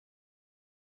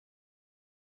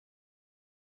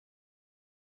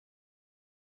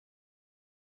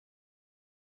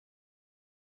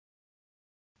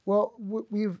Well,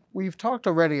 we've talked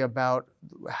already about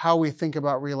how we think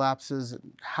about relapses,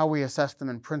 how we assess them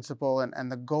in principle,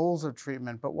 and the goals of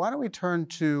treatment. But why don't we turn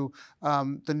to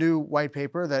the new white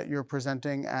paper that you're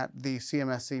presenting at the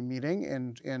CMSC meeting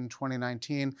in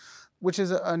 2019, which is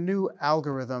a new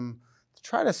algorithm to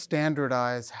try to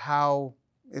standardize how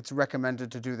it's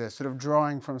recommended to do this, sort of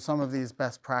drawing from some of these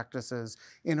best practices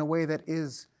in a way that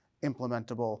is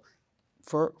implementable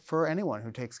for anyone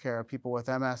who takes care of people with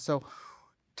MS. So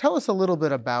tell us a little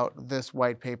bit about this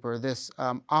white paper, this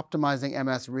optimizing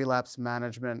MS relapse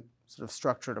management sort of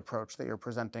structured approach that you're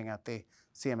presenting at the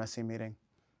CMSC meeting.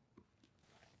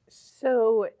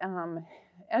 So,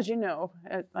 as you know,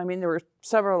 I mean, there were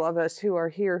several of us who are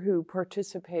here who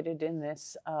participated in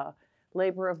this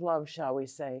labor of love, shall we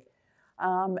say.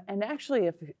 And actually,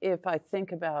 if I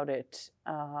think about it,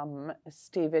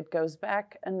 Steve, it goes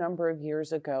back a number of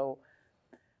years ago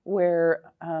where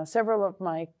several of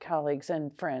my colleagues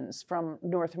and friends from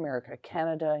North America,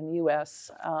 Canada, and US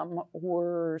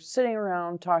were sitting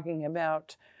around talking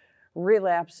about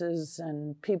relapses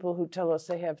and people who tell us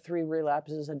they have 3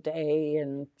 relapses a day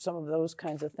and some of those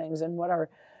kinds of things, and what our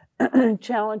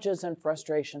challenges and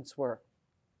frustrations were.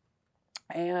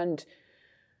 And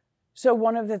so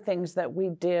one of the things that we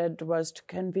did was to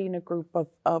convene a group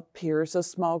of peers, a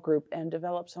small group, and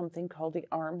develop something called the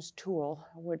ARMS tool,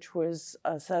 which was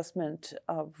assessment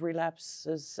of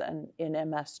relapses in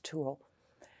MS tool.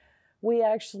 We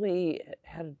actually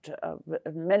had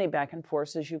many back and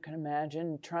forths, as you can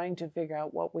imagine, trying to figure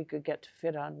out what we could get to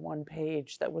fit on one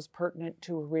page that was pertinent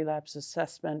to a relapse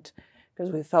assessment, because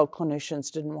we felt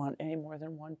clinicians didn't want any more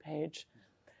than one page.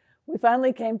 We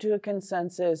finally came to a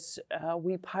consensus.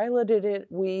 We piloted it.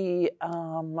 We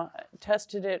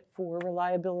tested it for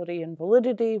reliability and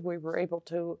validity. We were able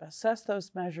to assess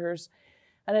those measures,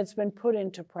 and it's been put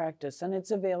into practice, and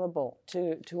it's available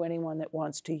to anyone that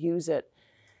wants to use it.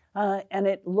 And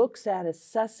it looks at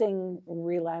assessing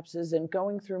relapses and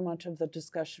going through much of the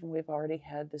discussion we've already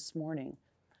had this morning.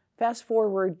 Fast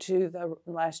forward to the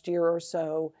last year or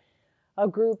so, a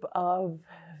group of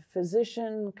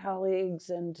physician colleagues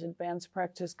and advanced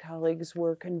practice colleagues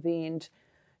were convened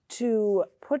to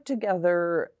put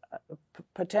together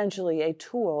potentially a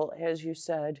tool, as you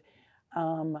said,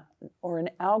 or an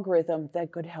algorithm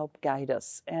that could help guide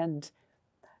us. And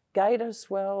guide us,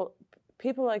 well,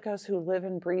 people like us who live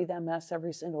and breathe MS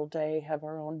every single day have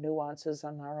our own nuances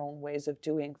and our own ways of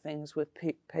doing things with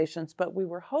patients, but we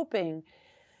were hoping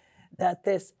that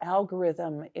this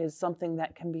algorithm is something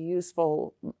that can be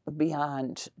useful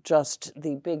beyond just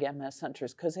the big MS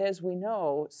centers. Because as we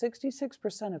know,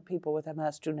 66% of people with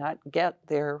MS do not get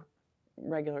their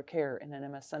regular care in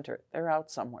an MS center. They're out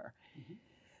somewhere. Mm-hmm.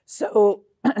 So,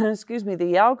 excuse me,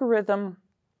 the algorithm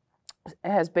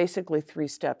has basically 3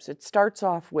 steps. It starts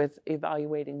off with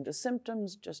evaluating the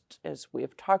symptoms, just as we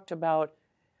have talked about,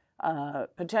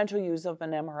 potential use of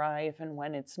an MRI if and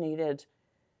when it's needed.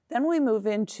 Then we move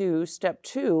into step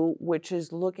 2, which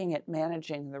is looking at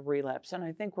managing the relapse. And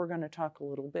I think we're going to talk a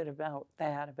little bit about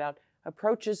that, about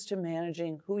approaches to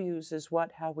managing, who uses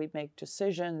what, how we make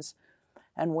decisions,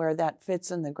 and where that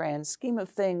fits in the grand scheme of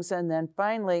things. And then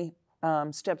finally,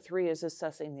 step 3 is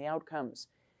assessing the outcomes.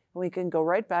 We can go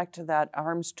right back to that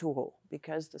ARMS tool,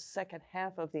 because the second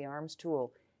half of the ARMS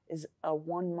tool is a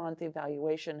 1-month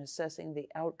evaluation assessing the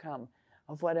outcome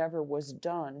of whatever was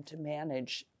done to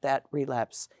manage that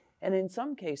relapse. And in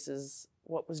some cases,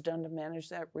 what was done to manage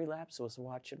that relapse was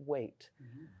watch and wait.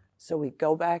 Mm-hmm. So we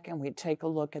go back and we take a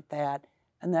look at that,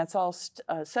 and that's all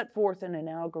set forth in an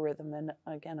algorithm. And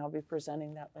again, I'll be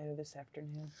presenting that later this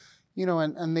afternoon. You know,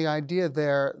 and the idea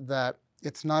there that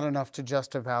it's not enough to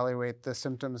just evaluate the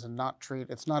symptoms and not treat.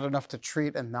 It's not enough to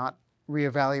treat and not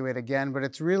reevaluate again, but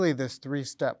it's really this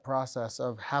 3-step process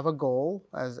of have a goal,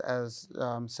 as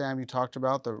Sam, you talked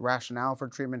about, the rationale for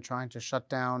treatment, trying to shut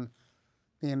down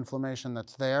the inflammation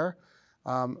that's there.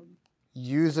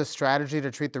 Use a strategy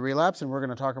to treat the relapse, and we're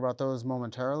going to talk about those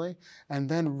momentarily, and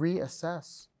then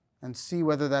reassess and see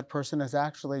whether that person has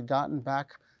actually gotten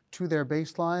back to their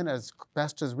baseline as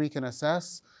best as we can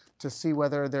assess, to see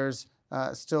whether there's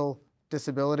still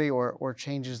disability or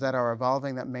changes that are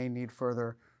evolving that may need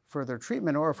further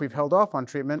treatment, or if we've held off on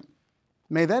treatment,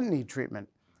 may then need treatment.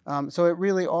 So it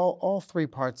really, all 3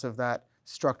 parts of that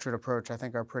structured approach, I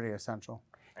think, are pretty essential.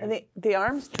 And the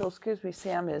ARMS tool, excuse me,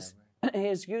 Sam,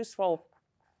 is useful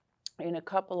in a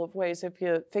couple of ways. If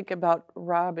you think about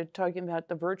Rob and talking about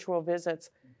the virtual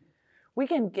visits, we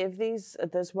can give this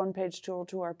 1-page tool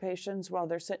to our patients while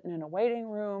they're sitting in a waiting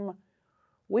room.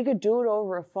 We could do it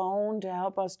over a phone to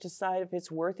help us decide if it's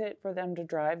worth it for them to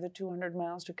drive the 200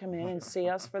 miles to come in and see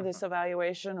us for this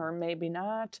evaluation, or maybe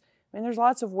not. I mean, there's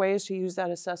lots of ways to use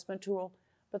that assessment tool,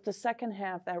 but the second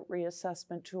half, that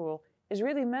reassessment tool, is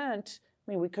really meant,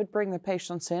 I mean, we could bring the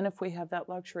patients in if we have that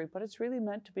luxury, but it's really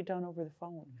meant to be done over the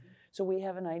phone. So we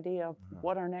have an idea of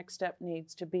what our next step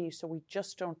needs to be, so we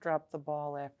just don't drop the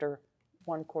ball after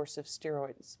one course of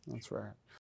steroids. That's right.